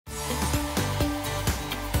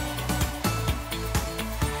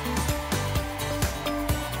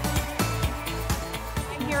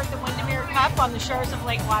on the shores of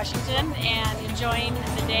Lake Washington and enjoying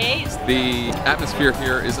the day. The atmosphere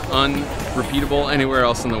here is unrepeatable anywhere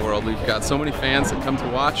else in the world. We've got so many fans that come to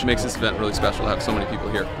watch. It makes this event really special to have so many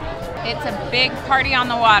people here. It's a big party on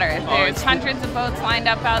the water. There's hundreds of boats lined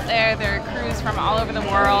up out there. There are crews from all over the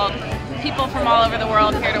world, people from all over the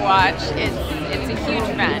world here to watch. It's a huge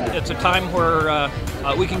event. It's a time where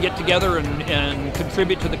we can get together and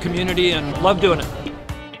contribute to the community, and love doing it.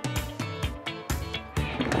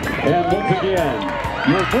 And once again,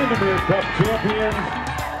 your Windermere Cup champions,